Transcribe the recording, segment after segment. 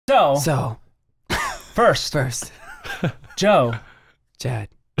So, first, Joe, Chad.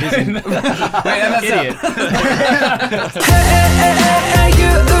 Wait, I'm an idiot.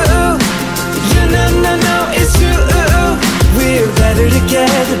 No, it's true. We're better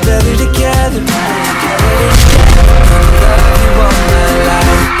together, better together.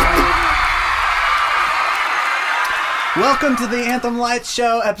 Welcome to the Anthem Lights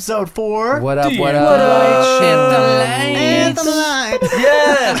Show, episode 4. What up, what What up? Anthem Lights.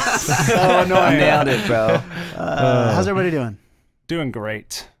 Yes! So annoying. Nailed it, bro. How's everybody doing? Doing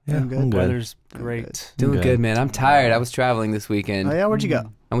great. Doing good. Weather's great. Doing good, man. I'm tired. I was traveling this weekend. Oh yeah, where'd you go?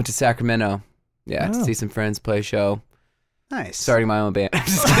 I went to Sacramento. Yeah, to see some friends play a show. Nice. Starting my own band.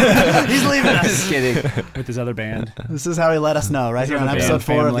 Just kidding. He's leaving us. Just kidding. With his other band. This is how he let us know, right here on episode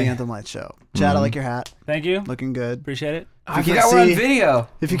 4 of family. the Anthem Lights Show. Chad, I like your hat. Thank you. Looking good. Appreciate it. I forgot we're on video.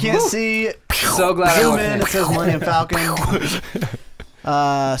 If you can't see, So glad I zoom wasn't. in. It says Millennium Falcon.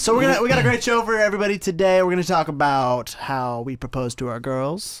 So we got a great show for everybody today. We're gonna talk about how we proposed to our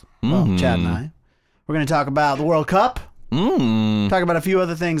girls. Well, Chad and I. We're gonna talk about the World Cup. Talk about a few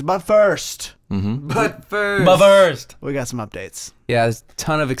other things, but first, But first. we got some updates. Yeah, there's a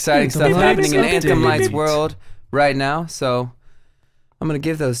ton of exciting stuff happening in Anthem Lights world right now, so I'm going to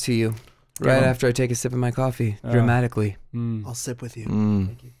give those to you right after I take a sip of my coffee, dramatically. I'll sip with you.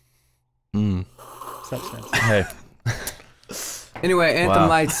 Thank you. Hey. Anyway, Anthem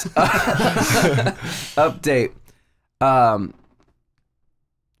Lights update.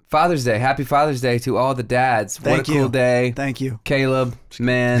 Father's Day. Happy Father's Day to all the dads. Thank what a cool you. day. Thank you. Caleb,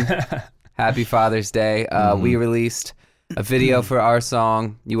 man, happy Father's Day. We released a video for our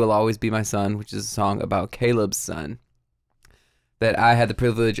song, You Will Always Be My Son, which is a song about Caleb's son that I had the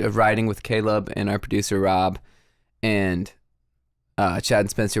privilege of writing with Caleb and our producer, Rob. And Chad and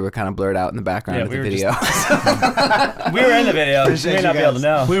Spencer were kind of blurred out in the background of the video. We were in the video. You may not be able to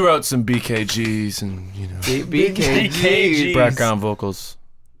know. We wrote some BKGs and, you know, BKG. background vocals.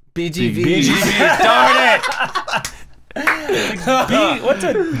 BGV. Darn it! What's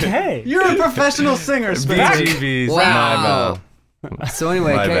a K? You're a professional singer, Spencer. BGVs. Wow. So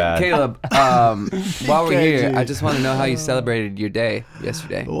anyway, My bad. Caleb, while we're here, BKG. I just want to know how you celebrated your day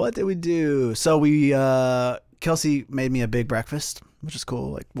yesterday. What did we do? So Kelsey made me a big breakfast, which is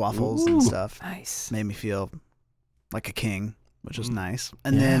cool, like waffles and stuff. Nice. Made me feel like a king, which was nice.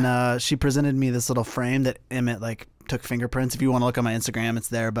 And then she presented me this little frame that Emmett like took fingerprints. If you want to look on my Instagram, it's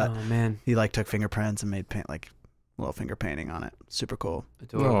there. But Oh, man. he like took fingerprints and made paint like a little finger painting on it. Super cool.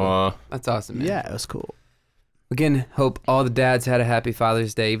 Adorable. Aw. That's awesome, man. Yeah, it was cool. Again, hope all the dads had a happy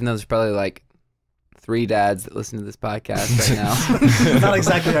Father's Day, even though there's probably like 3 dads that listen to this podcast right now. Not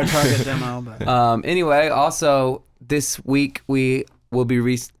exactly our target demo, but Anyway, also this week we will be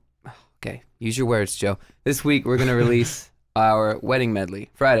okay, use your words, Joe. This week we're gonna release our wedding medley.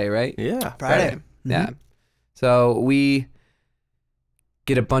 Friday, right? Yeah. Friday. Yeah. So we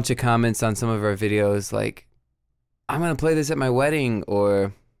get a bunch of comments on some of our videos like, I'm gonna play this at my wedding,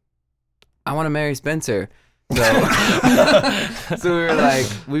 or I want to marry Spencer. So, so we were like,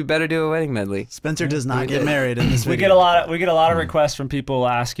 we better do a wedding medley. Spencer does not get married in this We video. get a lot of requests from people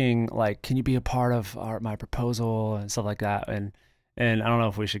asking like, can you be a part of my proposal and stuff like that? And I don't know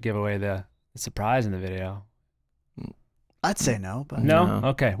if we should give away the surprise in the video. I'd say no, but No? No.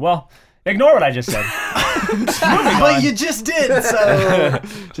 Okay. Well, ignore what I just said. but you just did. So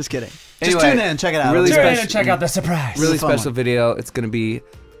just kidding. Just Anyway, tune in, check it out. really Tune in special- and check out the surprise. Really It's a fun special video. It's gonna be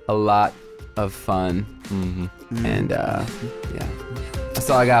a lot of fun. And yeah, that's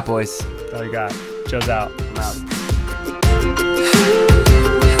all I got, boys. That's all you got. Joe's out. I'm out.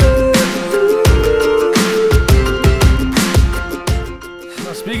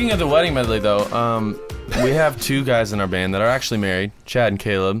 Speaking of the wedding medley, though, we have 2 guys in our band that are actually married, Chad and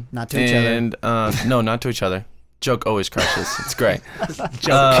Caleb. Not to each other. And no, not to each other. Joke always crushes. It's great.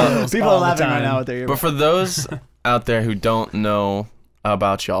 People are laughing right now with their But for those out there who don't know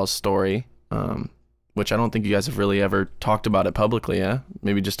about y'all's story, which I don't think you guys have really ever talked about it publicly, yeah?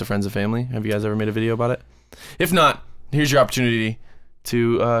 Maybe just to friends and family. Have you guys ever made a video about it? If not, here's your opportunity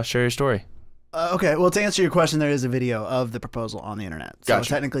to share your story. Okay, well, to answer your question, there is a video of the proposal on the internet. So Gotcha.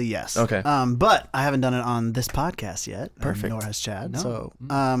 technically, yes. Okay. But I haven't done it on this podcast yet. Perfect. Nor has Chad. So,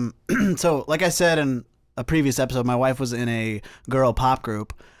 so like I said in a previous episode, my wife was in a girl pop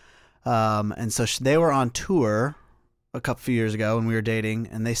group, and so they were on tour a few years ago when we were dating,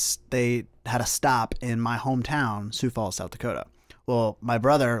 and they had a stop in my hometown, Sioux Falls, South Dakota. Well, my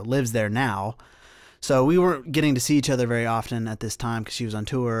brother lives there now, so we weren't getting to see each other very often at this time because she was on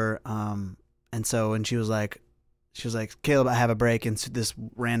tour. And so when she was like, she was like, Caleb, I have a break in this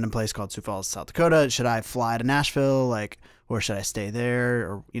random place called Sioux Falls, South Dakota. Should I fly to Nashville? Like, or should I stay there?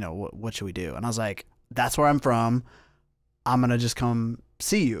 Or, you know, what should we do? And I was like, that's where I'm from. I'm going to just come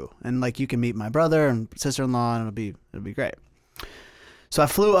see you. And like, you can meet my brother and sister-in-law and it'll be great. So I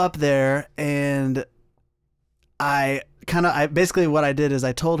flew up there and I basically what I did is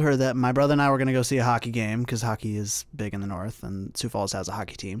I told her that my brother and I were going to go see a hockey game because hockey is big in the North and Sioux Falls has a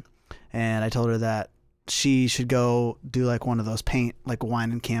hockey team. And I told her that she should go do like one of those paint, like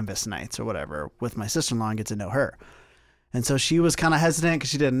wine and canvas nights or whatever with my sister-in-law and get to know her. And so she was kind of hesitant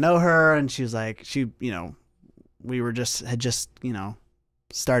because she didn't know her. And she was like, you know, we were had just, you know,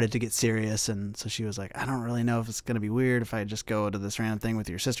 started to get serious. And so she was like, I don't really know if it's going to be weird if I just go to this random thing with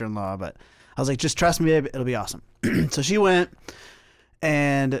your sister-in-law. But I was like, just trust me, babe. It'll be awesome. So she went,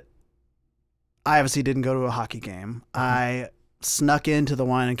 and I obviously didn't go to a hockey game. I snuck into the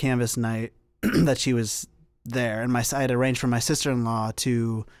wine and canvas night that she was there. And I had arranged for my sister-in-law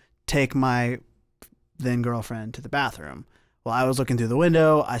to take my then girlfriend to the bathroom. Well, I was looking through the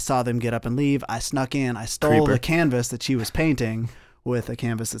window. I saw them get up and leave. I snuck in. I stole the canvas that she was painting with a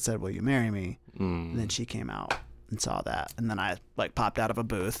canvas that said, will you marry me? And then she came out and saw that. And then I like popped out of a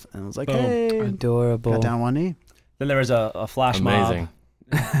booth and was like, hey. Adorable. Got down on one knee. Then there was a flash Amazing.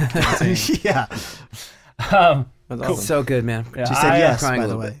 mob. Yeah. That's Cool. awesome. So good, man. Yeah, She said yes, crying by a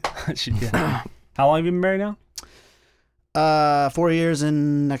the little way. She did. How long have you been married now? 4 years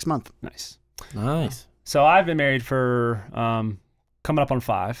in next month. Nice. Nice. So I've been married for coming up on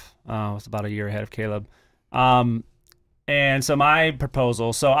 5. I was about a year ahead of Caleb. And so my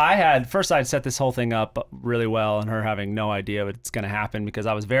proposal, so I'd set this whole thing up really well and her having no idea what's going to happen because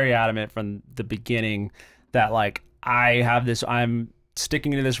I was very adamant from the beginning that like I'm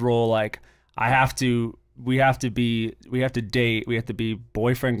sticking to this rule. Like we have to date, we have to be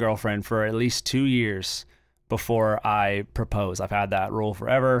boyfriend, girlfriend for at least 2 years before I propose. I've had that rule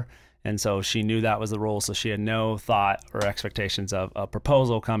forever. And so she knew that was the rule. So she had no thought or expectations of a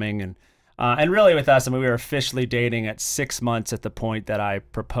proposal coming. And really with us, I mean, we were officially dating at 6 months at the point that I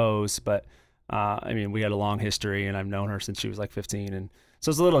proposed. But I mean, we had a long history and I've known her since she was like 15. And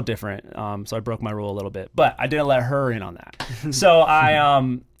so it's a little different. So I broke my rule a little bit, but I didn't let her in on that. So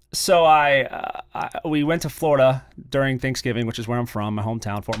we went to Florida during Thanksgiving, which is where I'm from, my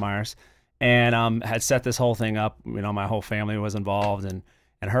hometown, Fort Myers, and had set this whole thing up. You know, my whole family was involved and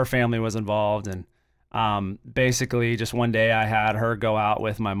her family was involved. And basically just one day I had her go out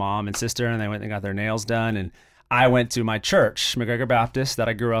with my mom and sister and they went and got their nails done. And I went to my church, McGregor Baptist, that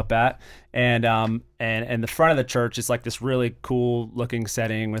I grew up at. And the front of the church is like this really cool looking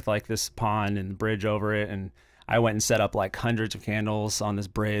setting with like this pond and bridge over it. And I went and set up like hundreds of candles on this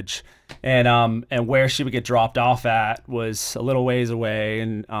bridge, and where she would get dropped off at was a little ways away,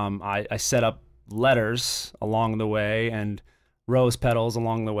 and I set up letters along the way and rose petals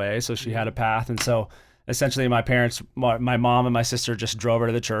along the way, so she had a path. And so essentially my mom and my sister just drove her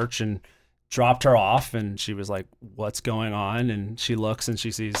to the church and dropped her off, and she was like, what's going on? And she looks and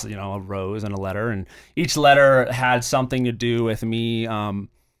she sees, you know, a rose and a letter, and each letter had something to do with me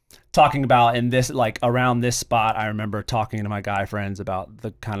talking about in this, like around this spot. I remember talking to my guy friends about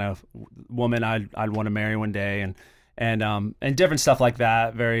the kind of woman I'd want to marry one day, and different stuff like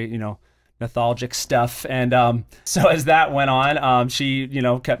that. Very, you know, nostalgic stuff. And so as that went on, she, you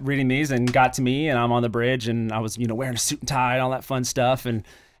know, kept reading these and got to me, and I'm on the bridge, and I was, you know, wearing a suit and tie and all that fun stuff, and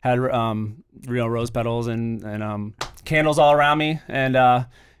had real rose petals and candles all around me, and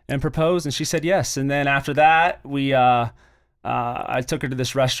proposed, and she said yes. And then after that, I took her to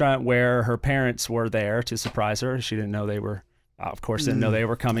this restaurant where her parents were there to surprise her. She didn't know they were, of course, didn't know they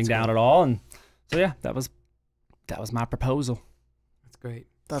were coming down at all. And so yeah, that was my proposal. That's great.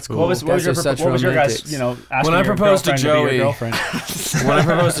 That's cool. What was your guys, you know, asking When I your proposed to girlfriend be Joey, your girlfriend? When I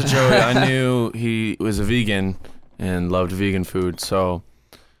proposed to Joey, I knew he was a vegan and loved vegan food. So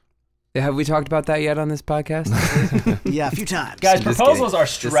Have we talked about that yet on this podcast? Yeah, a few times. Guys, Just proposals kidding. are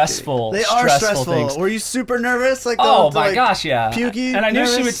stressful. They are stressful. Things. Were you super nervous? Like, Oh my gosh, yeah. Pukey, and I knew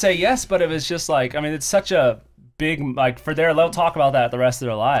she nervous? would say yes, but it was just like, I mean, it's such a big, like, they'll talk about that the rest of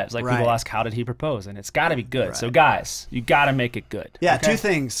their lives. Like, Right. people ask, how did he propose? And it's got to be good. Right. So guys, you got to make it good. Yeah, okay? two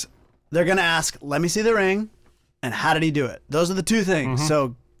things. They're going to ask, let me see the ring, and how did he do it? Those are the two things.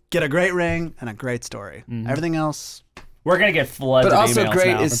 So get a great ring and a great story. Everything else. We're going to get floods But of also emails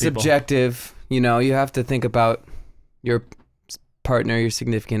great now is from people. subjective. You know, you have to think about your partner, your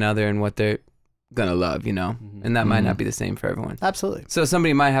significant other, and what they're gonna love, you know? And that might not be the same for everyone. Absolutely. So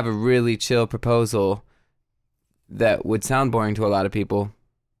somebody might have a really chill proposal that would sound boring to a lot of people,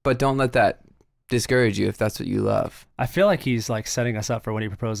 but don't let that discourage you if that's what you love. I feel like he's like setting us up for when he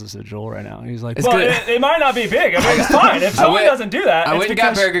proposes to Joel right now. He's like, It's well, good. it might not be big. I mean, it's fine. If someone doesn't do that, I it's went and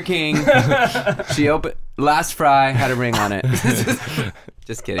got because- Burger King. She opened last fry, had a ring on it.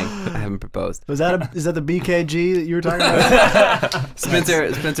 Just kidding. I haven't proposed. Is that the BKG that you were talking about?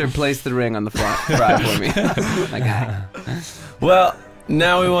 Spencer placed the ring on the fry for me. My guy. Well,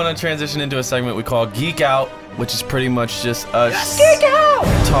 now we want to transition into a segment we call Geek Out, which is pretty much just us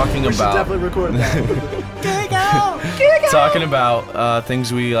talking We should about definitely record that. talking about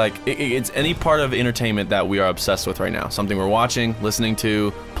things we like. It's any part of entertainment that we are obsessed with right now. Something we're watching, listening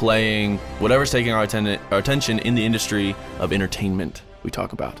to, playing, whatever's taking our attention in the industry of entertainment. We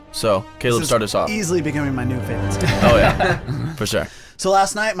talk about. So, Caleb, This is start us off. Easily becoming my new favorite stuff. Oh yeah, for sure. So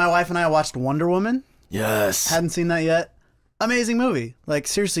last night, my wife and I watched Wonder Woman. Yes. Hadn't seen that yet. Amazing movie. Like,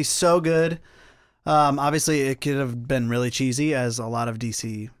 seriously, so good. Obviously, it could have been really cheesy, as a lot of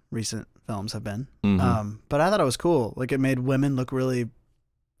DC recent films have been. But I thought it was cool. Like, it made women look really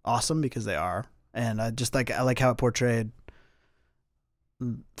awesome, because they are. And I like how it portrayed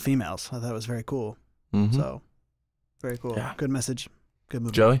females. I thought it was very cool. So, very cool. Yeah. Good message. Good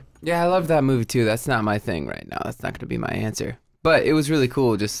movie. Joey? Yeah, I love that movie too. That's not my thing right now. That's not going to be my answer. But it was really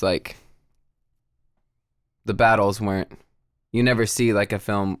cool. Just like the battles weren't. You never see like a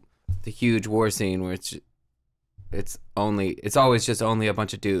film, the huge war scene where it's always just only a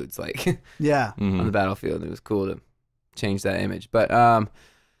bunch of dudes like Yeah. on the battlefield. It was cool to change that image. But I'm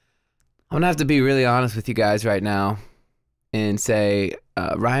gonna have to be really honest with you guys right now and say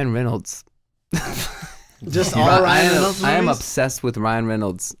Ryan Reynolds. Just all Ryan Reynolds movies? I am obsessed with Ryan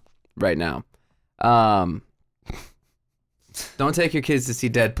Reynolds right now. Don't take your kids to see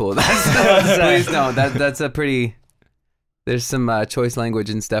Deadpool. Please no. That's a pretty. There's some choice language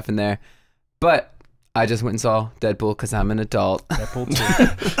and stuff in there, but I just went and saw Deadpool because I'm an adult. Deadpool 2.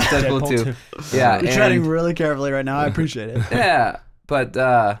 Deadpool 2. Yeah, You're treading really carefully right now. I appreciate it. yeah, but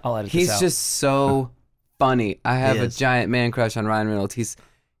I'll edit this he's out. just so funny. I have He a is. giant man crush on Ryan Reynolds.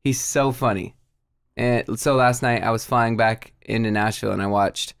 He's so funny. And so last night I was flying back into Nashville and I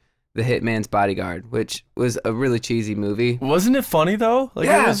watched The Hitman's Bodyguard, which was a really cheesy movie. Wasn't it funny though? Like,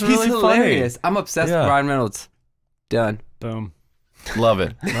 yeah, it was really he's hilarious. I'm obsessed Yeah. with Ryan Reynolds. Done. Boom. funny. Love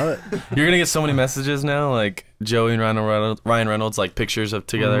it. Love it. You're gonna get so many messages now, like Joey and Ryan Reynolds, like pictures of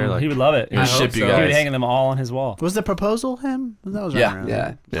together. Like he would love it. he would ship you He would guys. hang them all on his wall. Was the proposal him? That was Yeah. Ryan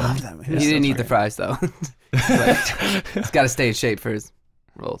Reynolds. Yeah. Yeah. Love that movie. He That's didn't so eat the funny. fries though. He's got to stay in shape for his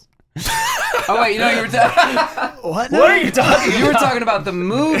roles. Oh wait, you know you were What? What are you talking you were talking about the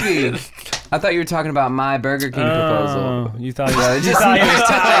movie. I thought you were talking about my Burger King proposal. Oh, you thought Yeah, you just- thought he was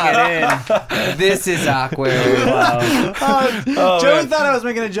touching it in. This is awkward. Wow. Joey thought I was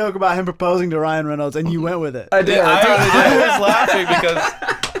making a joke about him proposing to Ryan Reynolds, and you went with it. I did. I was laughing because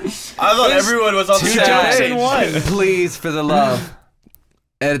I thought everyone was on the Two same jokes page. in one. Please, for the love,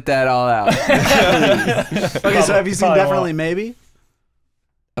 edit that all out. Okay, so have you seen Probably Definitely won't. Maybe?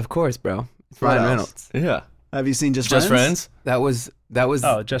 Of course, bro. It's What Ryan else? Reynolds. Yeah. Have you seen Just Friends? That was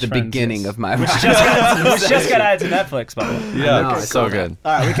Oh, Just the Friends, beginning yes. of my. Which just got added to Netflix, by the way. Yeah. know, I so saw good.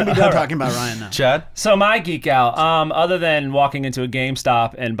 All right, we can be done talking about Ryan now. Chad? So my geek out, other than walking into a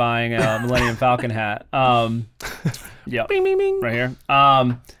GameStop and buying a Millennium Falcon hat, yeah, bing, bing, bing, right here.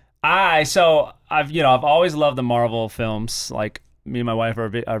 I've always loved the Marvel films. Like me and my wife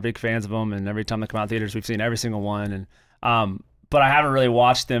are big fans of them, and every time they come out in theaters, we've seen every single one. And but I haven't really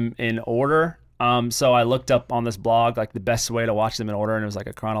watched them in order. So I looked up on this blog like the best way to watch them in order, and it was like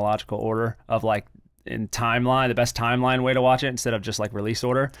a chronological order of like in timeline, the best timeline way to watch it instead of just like release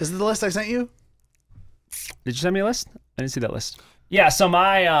order. Is it the list I sent you? Did you send me a list? I didn't see that list. Yeah, so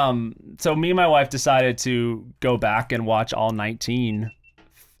me and my wife decided to go back and watch all 19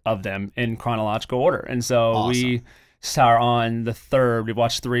 of them in chronological order. And so we are on the third. We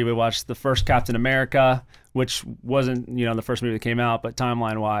watched 3. We watched the first Captain America, which wasn't, the first movie that came out, but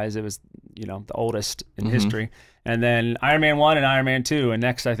timeline-wise, it was, the oldest in history. And then Iron Man 1 and Iron Man 2. And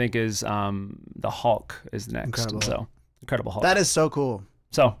next, I think, is the Hulk is next. Incredible. So, Incredible Hulk. That is so cool.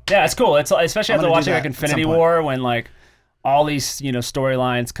 So yeah, it's cool. It's especially I'm after gonna do watching that like at some Infinity point. War when like all these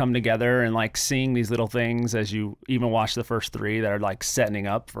storylines come together and like seeing these little things as you even watch the first 3 that are like setting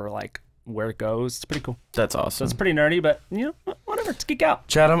up for like where it goes. It's pretty cool. That's So awesome. it's pretty nerdy, but whatever. It's geek out.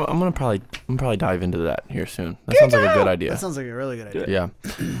 Chad, I'm gonna probably dive into that here soon. That sounds like a good idea. That sounds like a really good idea.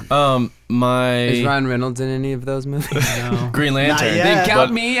 Yeah. Is My Ryan Reynolds in any of those movies? Green Lantern. yet. Then count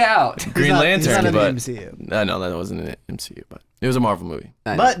but- me out. Green He's not Lantern, in the but MCU. I know that wasn't an MCU, but it was a Marvel movie.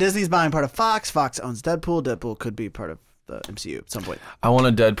 But Disney's buying part of Fox. Fox owns Deadpool. Deadpool could be part of the MCU at some point. I want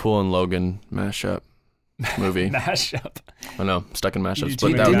a Deadpool and Logan mashup movie. Mashup. I know, stuck in mashups, You but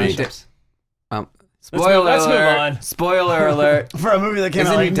two that would make be did- mashups. Spoiler let's move alert. on. Spoiler alert. For a movie that came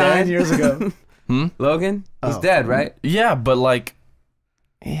Isn't out he like dead? 9 years ago. Logan? He's Oh. dead, right? Yeah, but like,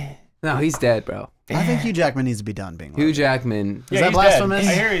 No, he's dead, bro. I think Hugh Jackman needs to be done being Hugh Logan. Jackman. Is that he's blasphemous?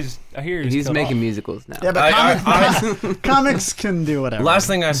 dead. I hear he's killed making off. musicals now. Yeah, but comics can do whatever. last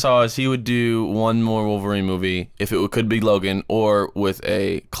thing I saw is he would do one more Wolverine movie if it could be Logan or with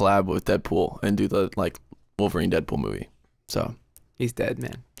a collab with Deadpool and do the like Wolverine Deadpool movie. So He's dead,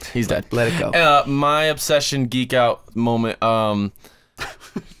 man. he's dead. Let it go. My obsession geek out moment.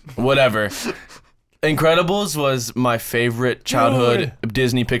 Whatever. Incredibles was my favorite childhood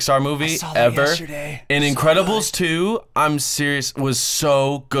Disney Pixar movie ever. And Incredibles 2, I'm serious, was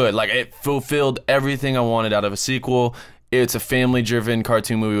so good. Like, it fulfilled everything I wanted out of a sequel. It's a family-driven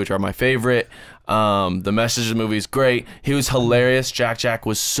cartoon movie, which are my favorite. The message of the movie is great. He was hilarious. Jack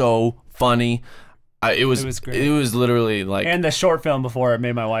was so funny. It was great. It was literally like... And the short film before it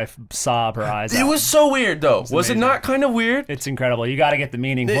made my wife sob her eyes out. It was so weird, though. Was it not kind of weird? It's incredible. You got to get the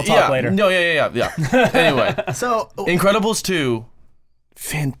meaning. We'll talk later. No, yeah. Anyway. So Incredibles 2,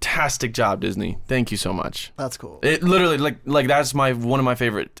 fantastic job, Disney. Thank you so much. that's cool. It literally like that's one of my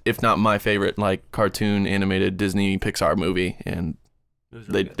favorite, if not my favorite, like cartoon animated Disney Pixar movie, and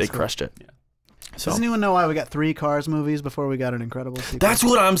they crushed it. Yeah. So Does anyone know why we got 3 Cars movies before we got an Incredible sequel? that's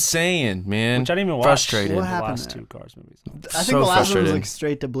what I'm saying, man. Which I didn't even watch. Frustrated. What The happened last there? 2 Cars movies. I think so the last one was frustrated. like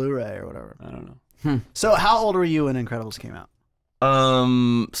straight to Blu-ray or whatever. I don't know. So how old were you when Incredibles came out?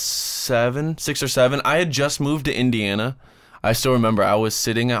 6 or 7. I had just moved to Indiana. I still remember I was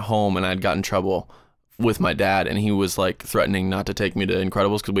sitting at home and I'd gotten in trouble with my dad, and he was like threatening not to take me to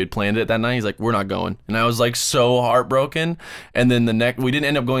Incredibles because we had planned it that night. He's like, we're not going. And I was like so heartbroken. And then we didn't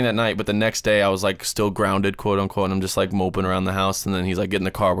end up going that night, but the next day I was like still grounded, quote unquote, and I'm just like moping around the house. And then he's like, get in the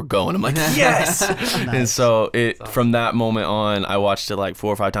car, we're going. I'm like, yes. And so from that moment on, I watched it like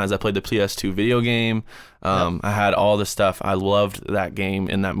 4 or 5 times. I played the PS2 video game. I had all the stuff. I loved that game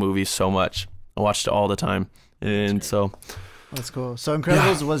and that movie so much. I watched it all the time. And so That's cool. So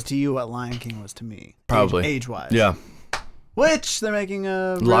Incredibles was to you what Lion King was to me. Probably. Age-wise. yeah. Which they're making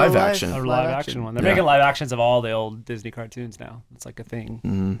a Live real-life action. A live action one. They're Yeah. making live actions of all the old Disney cartoons now. It's like a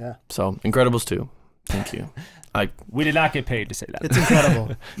thing. Yeah. So Incredibles 2. Thank you. We did not get paid to say that. It's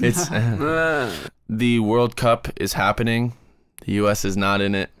incredible. It's the World Cup is happening. The U.S. is not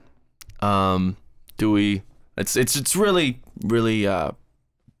in it. It's really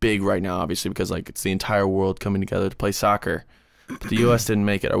big right now, obviously, because like it's the entire world coming together to play soccer. But the U.S. didn't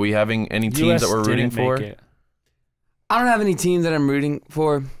make it. Are we having any teams US that we're rooting didn't for? make it. I don't have any team that I'm rooting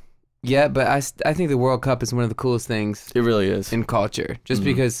for yet, but I think the World Cup is one of the coolest things It really is. in culture. Just Mhm.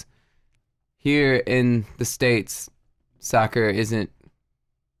 because here in the States, soccer isn't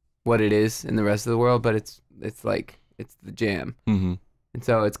what it is in the rest of the world, but it's like it's the jam. Mm-hmm. And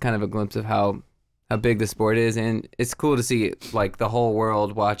so it's kind of a glimpse of how big the sport is, and it's cool to see like the whole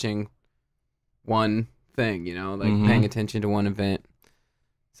world watching one thing, you know, like Mhm. paying attention to one event.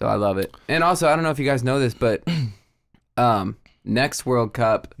 So I love it. And also, I don't know if you guys know this, but next World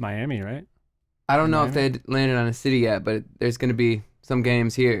Cup, Miami, right? I don't know if Miami? they'd landed on a city yet, but there's going to be some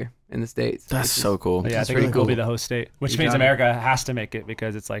games here in the States. That's which is- so cool. But yeah, I That's think really it will be cool. the host state, which You means got it. America has to make it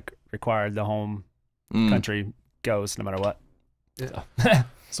because it's like required. The home Mm. country goes no matter what.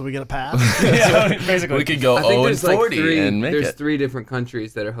 So we get a pass. Yeah, basically. We could go I think 0 and there's like 40 and make there's it. 3 different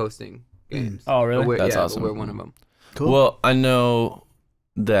countries that are hosting games. Oh, really? But we're- That's yeah, but awesome. We're one of them. Cool. Well, I know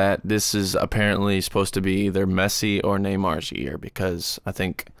that this is apparently supposed to be either Messi or Neymar's year because I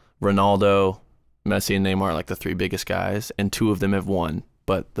think Ronaldo, Messi, and Neymar are like the 3 biggest guys, and 2 of them have won,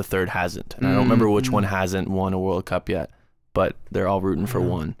 but the third hasn't. And I don't remember which one hasn't won a World Cup yet, but they're all rooting for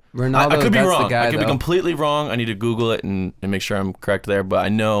one. Ronaldo, I could be that's wrong. the guy, I could be though. completely wrong. I need to Google it and make sure I'm correct there, but I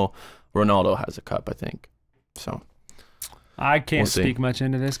know Ronaldo has a cup, I think. So I can't We'll see. speak much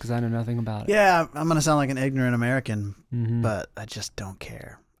into this because I know nothing about it. yeah, I'm gonna sound like an ignorant American, Mhm. but I just don't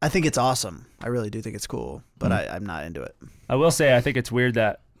care. I think it's awesome. I really do think it's cool, but I'm not into it. I will say I think it's weird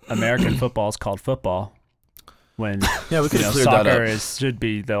that American football is called football when yeah, we could you know, have cleared that soccer up. should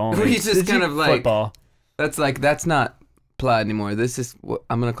be the We only just kind of like football. that's not plaid anymore. This is what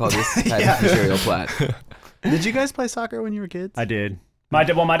I'm gonna call this type Yeah. of material plaid. Did you guys play soccer when you were kids? I did. My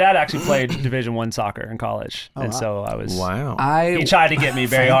dad actually played Division I soccer in college, Oh, and wow. so I was. Wow. He tried to get me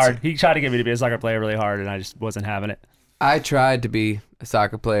very hard. He tried to get me to be a soccer player really hard, and I just wasn't having it. I tried to be a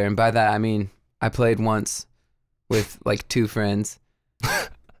soccer player, and by that I mean I played once with like 2 friends.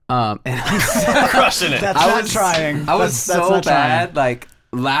 And Crushing it. That's I not was trying. I was That's so not trying. bad, like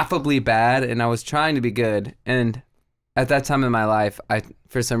laughably bad, and I was trying to be good. And at that time in my life, I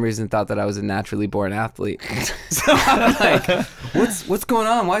for some reason thought that I was a naturally born athlete. So I'm like, what's going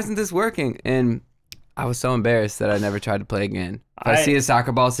on? Why isn't this working? And I was so embarrassed that I never tried to play again. If I see a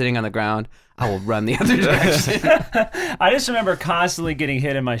soccer ball sitting on the ground, I will run the other direction. I just remember constantly getting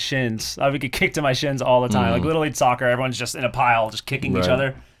hit in my shins. I would get kicked in my shins all the time. Like Little League soccer, everyone's just in a pile, just kicking each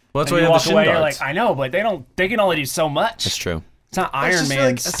other. Well, that's and why you you have walk the shin away, guards. you're like, I know, but they can only do so much. That's true. It's not I Iron just feel Man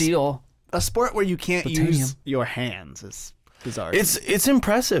like steel. A sport where you can't use Plutonium. your hands is bizarre. It's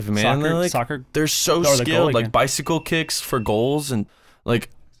impressive, man. Soccer. They're so Or the skilled. goalie Like can. bicycle kicks for goals and like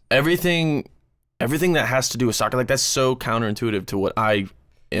everything that has to do with soccer. Like that's so counterintuitive to what I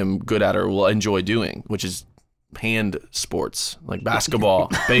am good at or will enjoy doing, which is hand sports like basketball,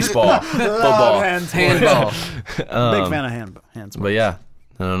 baseball, football, Handball. Big fan of hand sports. But yeah,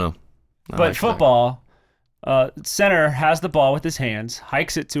 I don't know. I But like football, center has the ball with his hands,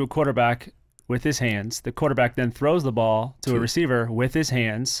 hikes it to a quarterback with his hands. The quarterback then throws the ball to a receiver with his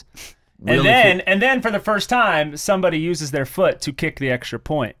hands. Really And then for the first time, somebody uses their foot to kick the extra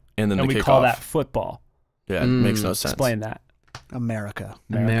point. And then and the we call kickoff. that football. Yeah, it makes no sense. Explain that. America.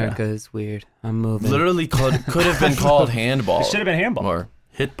 America is weird. I'm moving. Literally could have been called handball. It should have been handball. Or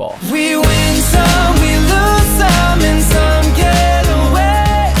hitball. We win some, we lose some, and some get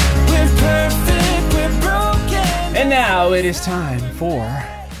away. We're perfect, we're broken. And now it is time for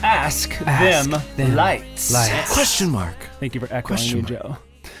Ask Them Lights. Question mark. Thank you for echoing Question me, mark. Joe.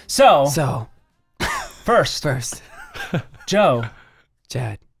 So, So, first, Joe.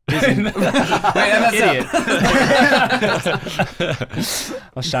 Chad. Idiot.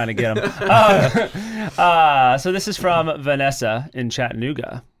 I was trying to get him. So this is from Vanessa in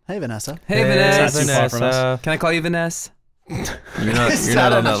Chattanooga. Hey, Vanessa. Hey, It's not Vanessa. too far from us. Can I call you Vanessa? You're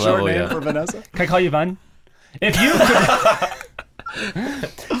not on that level yet. for Vanessa? Can I call you Van?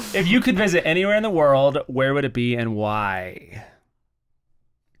 If you could visit anywhere in the world, where would it be and why?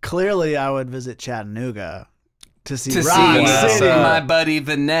 Clearly, I would visit Chattanooga to see To Rock see City. my buddy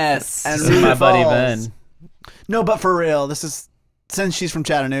Vanessa. And See my Rudy buddy Falls. Ben. No, but for real, this is since she's from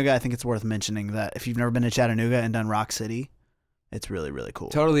Chattanooga. I think it's worth mentioning that if you've never been to Chattanooga and done Rock City, it's really, really cool.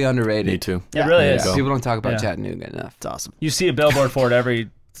 Totally underrated. Me too. It really There you is. go. People don't talk about Yeah. Chattanooga enough. It's awesome. You see a billboard for it every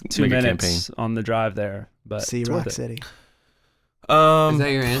 2 Make a minutes on the drive there. But See it's Rock worth it. City. Is that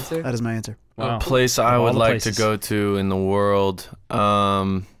your answer? That is my answer. Wow. A place I Of all would the like places. to go to in the world.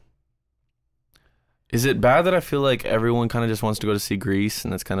 Is it bad that I feel like everyone kind of just wants to go to see Greece,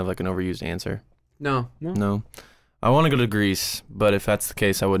 and that's kind of like an overused answer? No. No. I want to go to Greece, but if that's the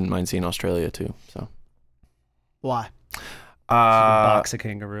case, I wouldn't mind seeing Australia too. So, Why? Box a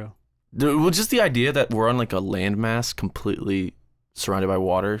kangaroo. well, just the idea that we're on like a landmass completely surrounded by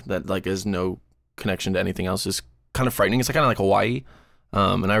water that like is no connection to anything else is kind of frightening. It's kind of like Hawaii,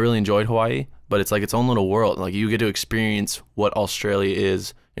 and I really enjoyed Hawaii, but it's like its own little world. Like you get to experience what Australia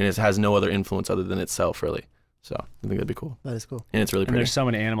is, and it has no other influence other than itself, really. So I think that'd be cool, That is cool. and it's really And pretty. there's so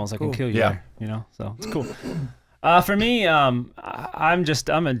many animals that can kill you Yeah. there, you know? So it's cool. For me, I'm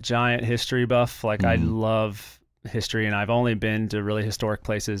a giant history buff. Like I love history, and I've only been to really historic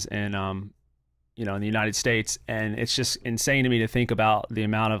places in in the United States, and it's just insane to me to think about the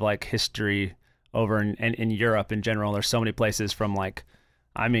amount of like history over in Europe in general. There's so many places from like,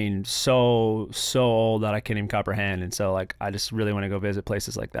 I mean, so old that I can't even comprehend, and so like I just really want to go visit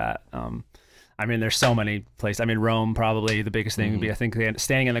places like that. I mean, there's so many places. I mean, Rome probably the biggest thing would be. I think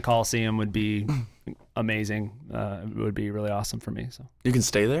staying in the Colosseum would be amazing. It would be really awesome for me. So You can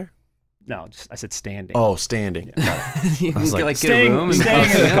stay there? no, I said standing. Oh, standing. You can was like, get a room. staying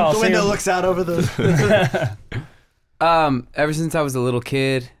in the The Colosseum. window looks out over the. Ever since I was a little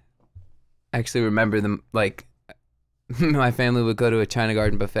kid, I actually remember them like my family would go to a China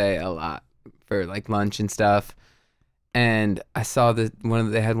Garden buffet a lot for like lunch and stuff. And I saw they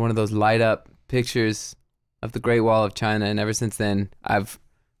had one of those light up pictures of the Great Wall of China, and ever since then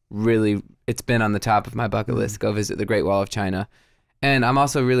it's been on the top of my bucket list to go visit the Great Wall of China. And I'm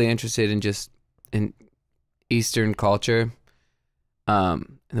also really interested in Eastern culture,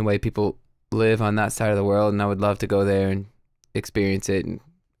 and the way people live on that side of the world, and I would love to go there and experience it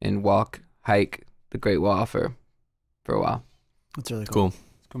and hike the Great Wall for a while. That's really cool. Cool.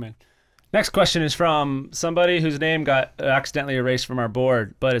 Cool, man. Next question is from somebody whose name got accidentally erased from our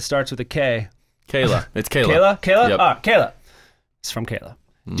board, but it starts with a K. Kayla. It's Kayla. Kayla? Yep. Ah, Kayla. It's from Kayla.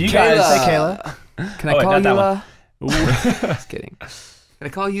 Do you Kayla. guys... Hey, Kayla. Can I Oh, wait, call not you? that one. Just kidding. Can I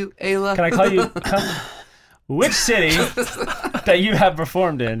call you Ayla? Can I call you... Which city that you have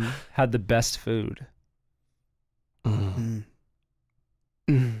performed in had the best food?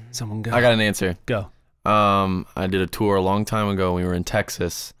 Someone go. I got an answer. Go. I did a tour a long time ago. We were in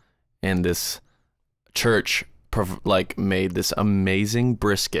Texas, and this church like made this amazing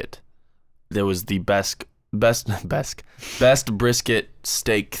brisket. That was the best brisket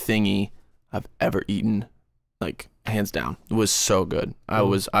steak thingy I've ever eaten, like hands down. It was so good.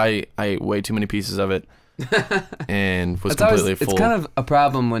 I ate way too many pieces of it and was completely full. It's kind of a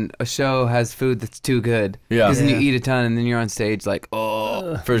problem when a show has food that's too good. Yeah. Because then you eat a ton and then you're on stage like,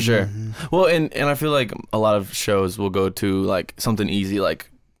 oh. For sure. Well, and I feel like a lot of shows will go to like something easy,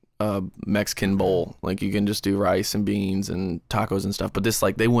 like a Mexican bowl. Like you can just do rice and beans and tacos and stuff. But this,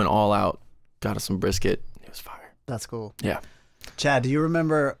 like, they went all out, got us some brisket. It was fire. That's cool. Yeah. Chad, do you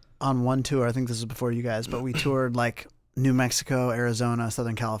remember on one tour, I think this was before you guys, but we toured like New Mexico, Arizona,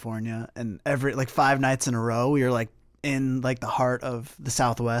 Southern California, and every like 5 nights in a row we were like in like the heart of the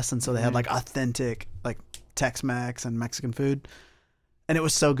Southwest, and so they had like authentic like Tex-Mex and Mexican food, and it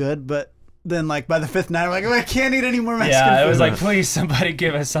was so good. But then like by the 5th night we're like, oh, I can't eat any more Mexican food. Yeah, it was like, please somebody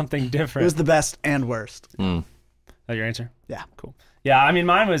give us something different. It was the best and worst. Is that your answer? Yeah. Cool. Yeah, I mean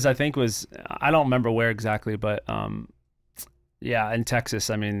mine was, I don't remember where exactly, but yeah, in Texas,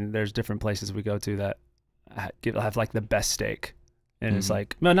 I mean there's different places we go to that have like the best steak, and it's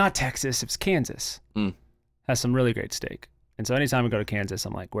like, no, not Texas, it's Kansas. Has some really great steak, and so anytime we go to Kansas,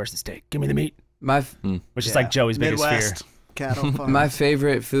 I'm like, where's the steak? Give me the meat. Which is like Joey's biggest Midwest fear. Cattle farm. My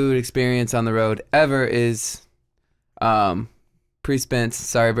favorite food experience on the road ever is pre-Spence.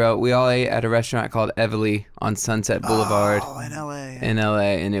 Sorry, bro. We all ate at a restaurant called Evely on Sunset Boulevard in LA.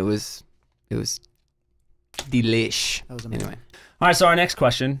 and it was delish. That was amazing. Anyway. All right, so our next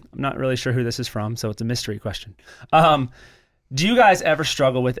question, I'm not really sure who this is from, so it's a mystery question. Do you guys ever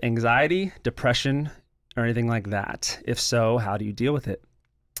struggle with anxiety, depression, or anything like that? If so, how do you deal with it?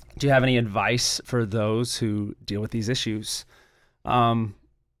 Do you have any advice for those who deal with these issues? I'll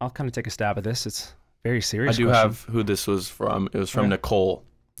kind of take a stab at this. It's a very serious I do question. have who this was from. It was from Nicole.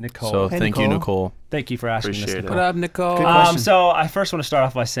 Nicole. So Hey, thank you, Nicole. Nicole. Thank you for asking this, Appreciate it. Nicole. What up, Nicole? Good question. So I first want to start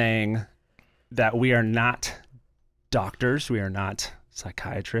off by saying that we are not doctors. We are not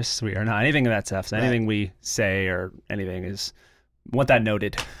psychiatrists. We are not anything of that stuff. So anything we say or anything is, want that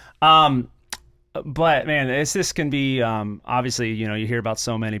noted. But man, this can be, obviously, you know, you hear about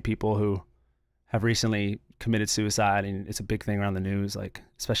so many people who have recently committed suicide, and it's a big thing around the news, like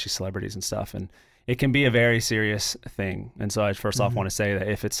especially celebrities and stuff. And it can be a very serious thing. And so I first off want to say that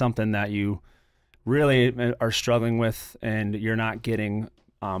if it's something that you really are struggling with and you're not getting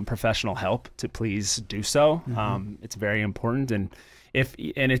professional help, to please do so. It's very important. And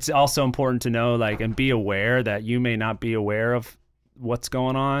it's also important to know, like, and be aware that you may not be aware of what's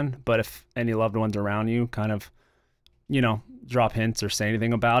going on, but if any loved ones around you kind of, you know, drop hints or say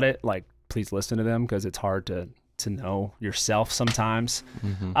anything about it, like, please listen to them, because it's hard to know yourself sometimes.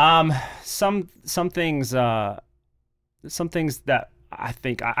 Some things that I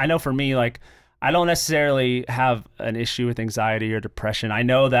think, I know for me, like, I don't necessarily have an issue with anxiety or depression. I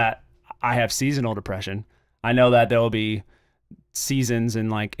know that I have seasonal depression. I know that there will be seasons,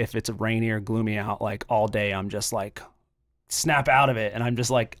 and like if it's rainy or gloomy out, like all day I'm just like snap out of it, and I'm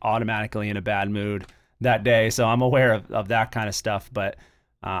just like automatically in a bad mood that day. So I'm aware of that kind of stuff. But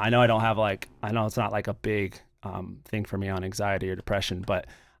I know I don't have like, I know it's not like a big thing for me on anxiety or depression, but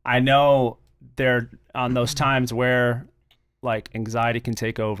I know there on those times where like anxiety can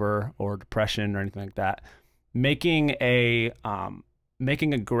take over, or depression or anything like that, making a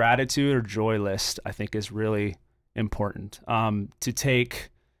gratitude or joy list, I think, is really important. To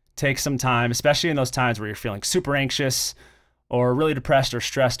take some time, especially in those times where you're feeling super anxious or really depressed or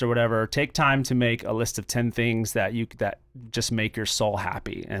stressed or whatever. Take time to make a list of 10 things that just make your soul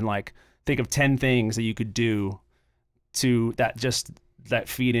happy, and like think of 10 things that you could do that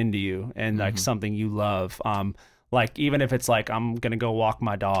feed into you, and like something you love. Like, even if it's like, I'm going to go walk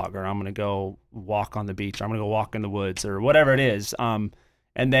my dog, or I'm going to go walk on the beach, or I'm going to go walk in the woods, or whatever it is. And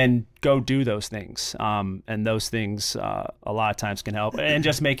then go do those things. And those things a lot of times can help. And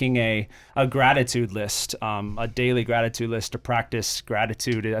just making a gratitude list, a daily gratitude list to practice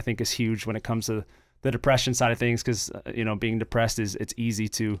gratitude, I think, is huge when it comes to the depression side of things. Because, you know, being depressed it's easy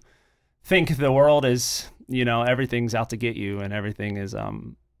to think the world is, you know, everything's out to get you, and everything is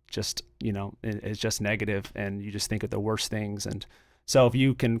just, you know, it's just negative, and you just think of the worst things. And so if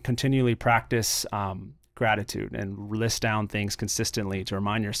you can continually practice gratitude and list down things consistently to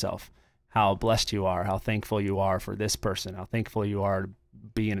remind yourself how blessed you are, how thankful you are for this person, how thankful you are to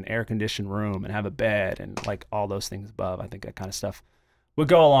be in an air-conditioned room and have a bed, and like all those things above, I think that kind of stuff would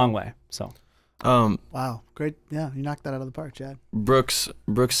go a long way. So wow, great. Yeah, you knocked that out of the park, Chad. Brooke's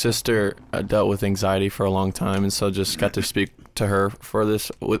sister dealt with anxiety for a long time, and so just got to speak to her for this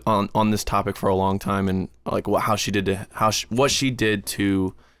on this topic for a long time, and like what she did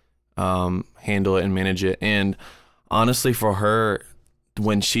to handle it and manage it. And honestly, for her,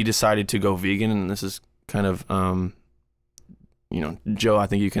 when she decided to go vegan, and this is kind of, Joe, I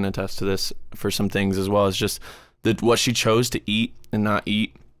think you can attest to this for some things as well, is just that what she chose to eat and not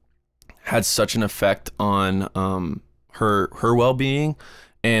eat had such an effect on her well-being.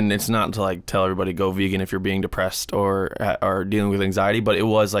 And it's not to like tell everybody go vegan if you're being depressed or dealing with anxiety, but it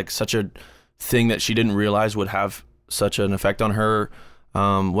was like such a thing that she didn't realize would have such an effect on her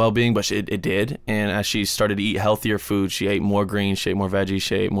well-being, but it did. And as she started to eat healthier food, she ate more greens, she ate more veggies,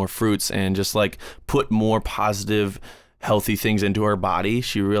 she ate more fruits, and just like put more positive, healthy things into her body.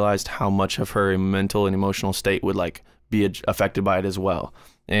 She realized how much of her mental and emotional state would like be affected by it as well.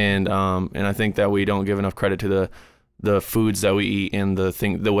 And I think that we don't give enough credit to the foods that we eat and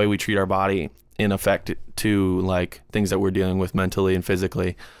the way we treat our body in effect to like things that we're dealing with mentally and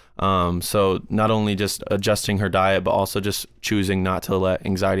physically. So not only just adjusting her diet, but also just choosing not to let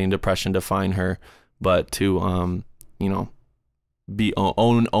anxiety and depression define her, but to, own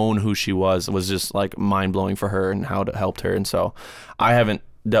who she was just like mind blowing for her and how it helped her. And so I haven't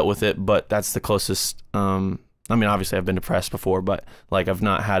dealt with it, but that's the closest, obviously I've been depressed before, but like I've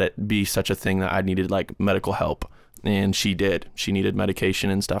not had it be such a thing that I needed like medical help. And she needed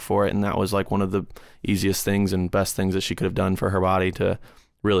medication and stuff for it. And that was like one of the easiest things and best things that she could have done for her body to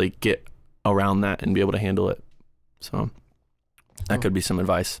really get around that and be able to handle it. So that could be some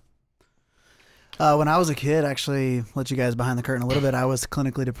advice. When I was a kid, actually, let you guys behind the curtain a little bit, I was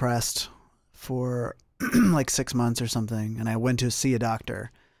clinically depressed for like 6 months or something. And I went to see a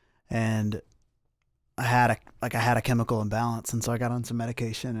doctor, and I had a chemical imbalance. And so I got on some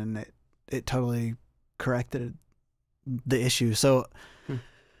medication, and it totally corrected the issue. So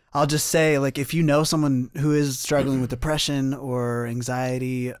I'll just say, like, if you know someone who is struggling with depression or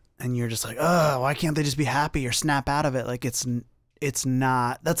anxiety, and you're just like, oh, why can't they just be happy or snap out of it? Like, it's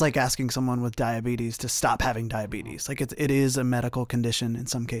not, that's like asking someone with diabetes to stop having diabetes. Like, it is a medical condition in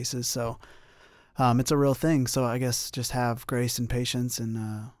some cases. So it's a real thing. So I guess just have grace and patience,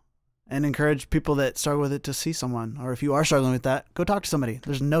 and encourage people that struggle with it to see someone. Or if you are struggling with that, go talk to somebody.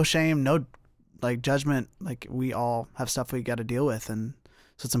 There's no shame, no like judgment. Like, we all have stuff we got to deal with, and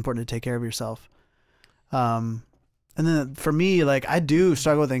so it's important to take care of yourself. And then for me, like, I do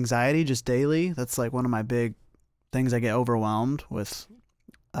struggle with anxiety just daily. That's like one of my big things. I get overwhelmed with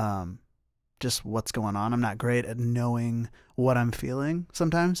just what's going on. I'm not great at knowing what I'm feeling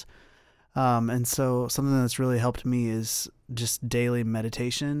sometimes. And so something that's really helped me is just daily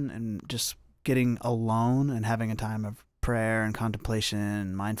meditation and just getting alone and having a time of prayer and contemplation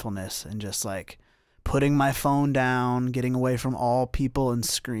and mindfulness, and just like putting my phone down, getting away from all people and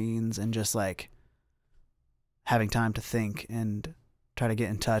screens, and just like having time to think and try to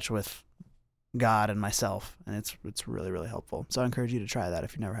get in touch with God and myself. And it's really, really helpful. So I encourage you to try that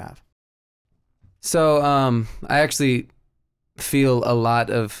if you never have. So I actually feel a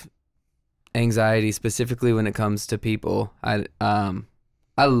lot of anxiety, specifically when it comes to people. I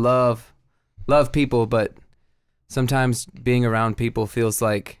love people, but sometimes being around people feels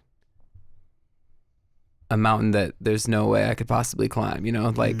like a mountain that there's no way I could possibly climb, you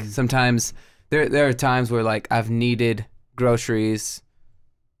know? Like sometimes there are times where like I've needed groceries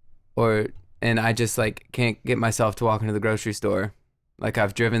and I just like can't get myself to walk into the grocery store. Like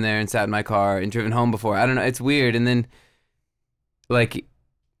I've driven there and sat in my car and driven home before. I don't know. It's weird. And then like,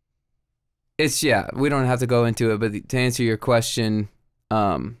 we don't have to go into it, but to answer your question,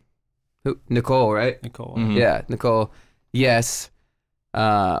 Nicole, right? Nicole. Mhm. Yeah, Nicole. Yes.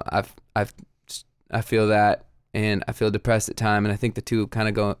 I feel that, and I feel depressed at time, and I think the two kind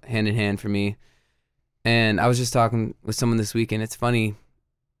of go hand in hand for me. And I was just talking with someone this week, and it's funny,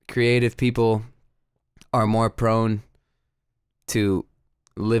 creative people are more prone to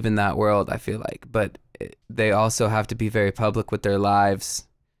live in that world, I feel like, but they also have to be very public with their lives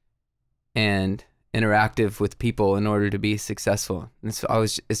and interactive with people in order to be successful. And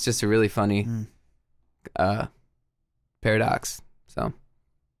it's just a really funny paradox. So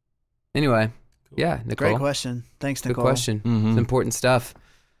anyway, yeah, Nicole. Great question. Thanks, Nicole. Good question. Mhm. It's important stuff.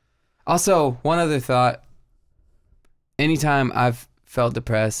 Also, one other thought. Anytime I've felt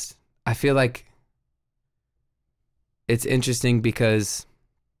depressed, I feel like it's interesting because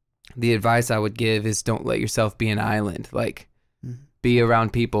the advice I would give is don't let yourself be an island. Like, be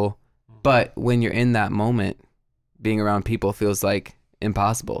around people. But when you're in that moment, being around people feels like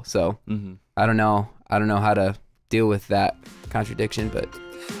impossible. So I don't know how to deal with that contradiction, but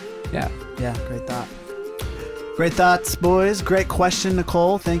yeah. Yeah, great thought. Great thoughts, boys. Great question,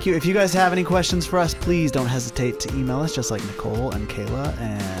 Nicole. Thank you. If you guys have any questions for us, please don't hesitate to email us, just like Nicole and Kayla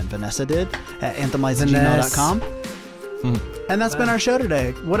and Vanessa did, at anthemlights@gmail.com. And that's been our show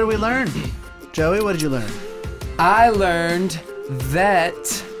today. What did we learn? Joey, what did you learn? I learned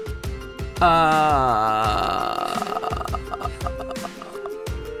that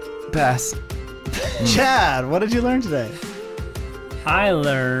pass. Chad, what did you learn today? I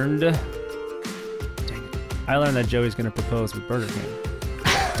learned. Dang it. I learned that Joey's gonna propose with Burger King.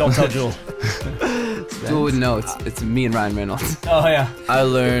 Don't tell Jewel. Jewel would know. It's me and Ryan Reynolds. Oh yeah. I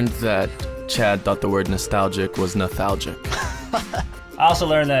learned that Chad thought the word nostalgic was nostalgic. I also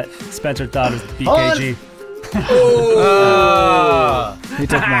learned that Spencer thought it was BKG. He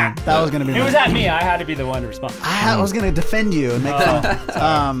took mine. That was gonna be. It was at me. I had to be the one to respond. I was gonna defend you and make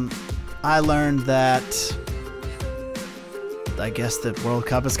fun. I learned that. I guess the World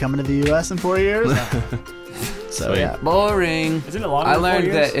Cup is coming to the U.S. in 4 years. So Sweet. yeah. Boring. Isn't it longer I than 4 learned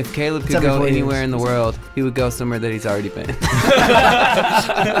years? that if Caleb It's could every go 4 anywhere years. in the world, he would go somewhere that he's already been.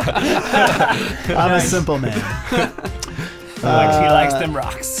 I'm a simple man. He likes them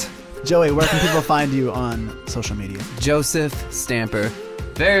rocks. Joey, where can people find you on social media? Joseph Stamper.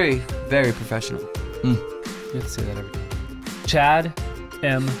 Very, very professional. You have to say that every time. Chad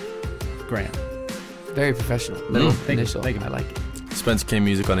M. Graham. Very professional. Middle Thank you. initial. Thank you. I like it. Spencer Kane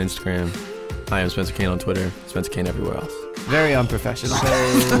Music on Instagram. I am Spencer Kane on Twitter. Spencer Kane everywhere else. Very unprofessional.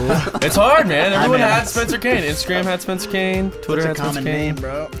 It's hard, man. Everyone mean, had Spencer Kane. Instagram had Spencer Kane. Twitter It's a had Spencer common Kane. name,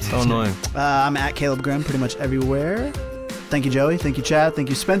 bro. So annoying. I'm at Caleb Grimm pretty much everywhere. Thank you, Joey. Thank you, Chad. Thank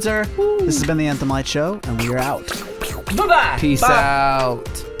you, Spencer. This has been the Anthem Light Show, and we are out. Bye-bye. Peace out.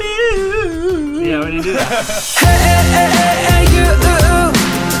 Yeah, when you do that. Hey, hey, hey, hey,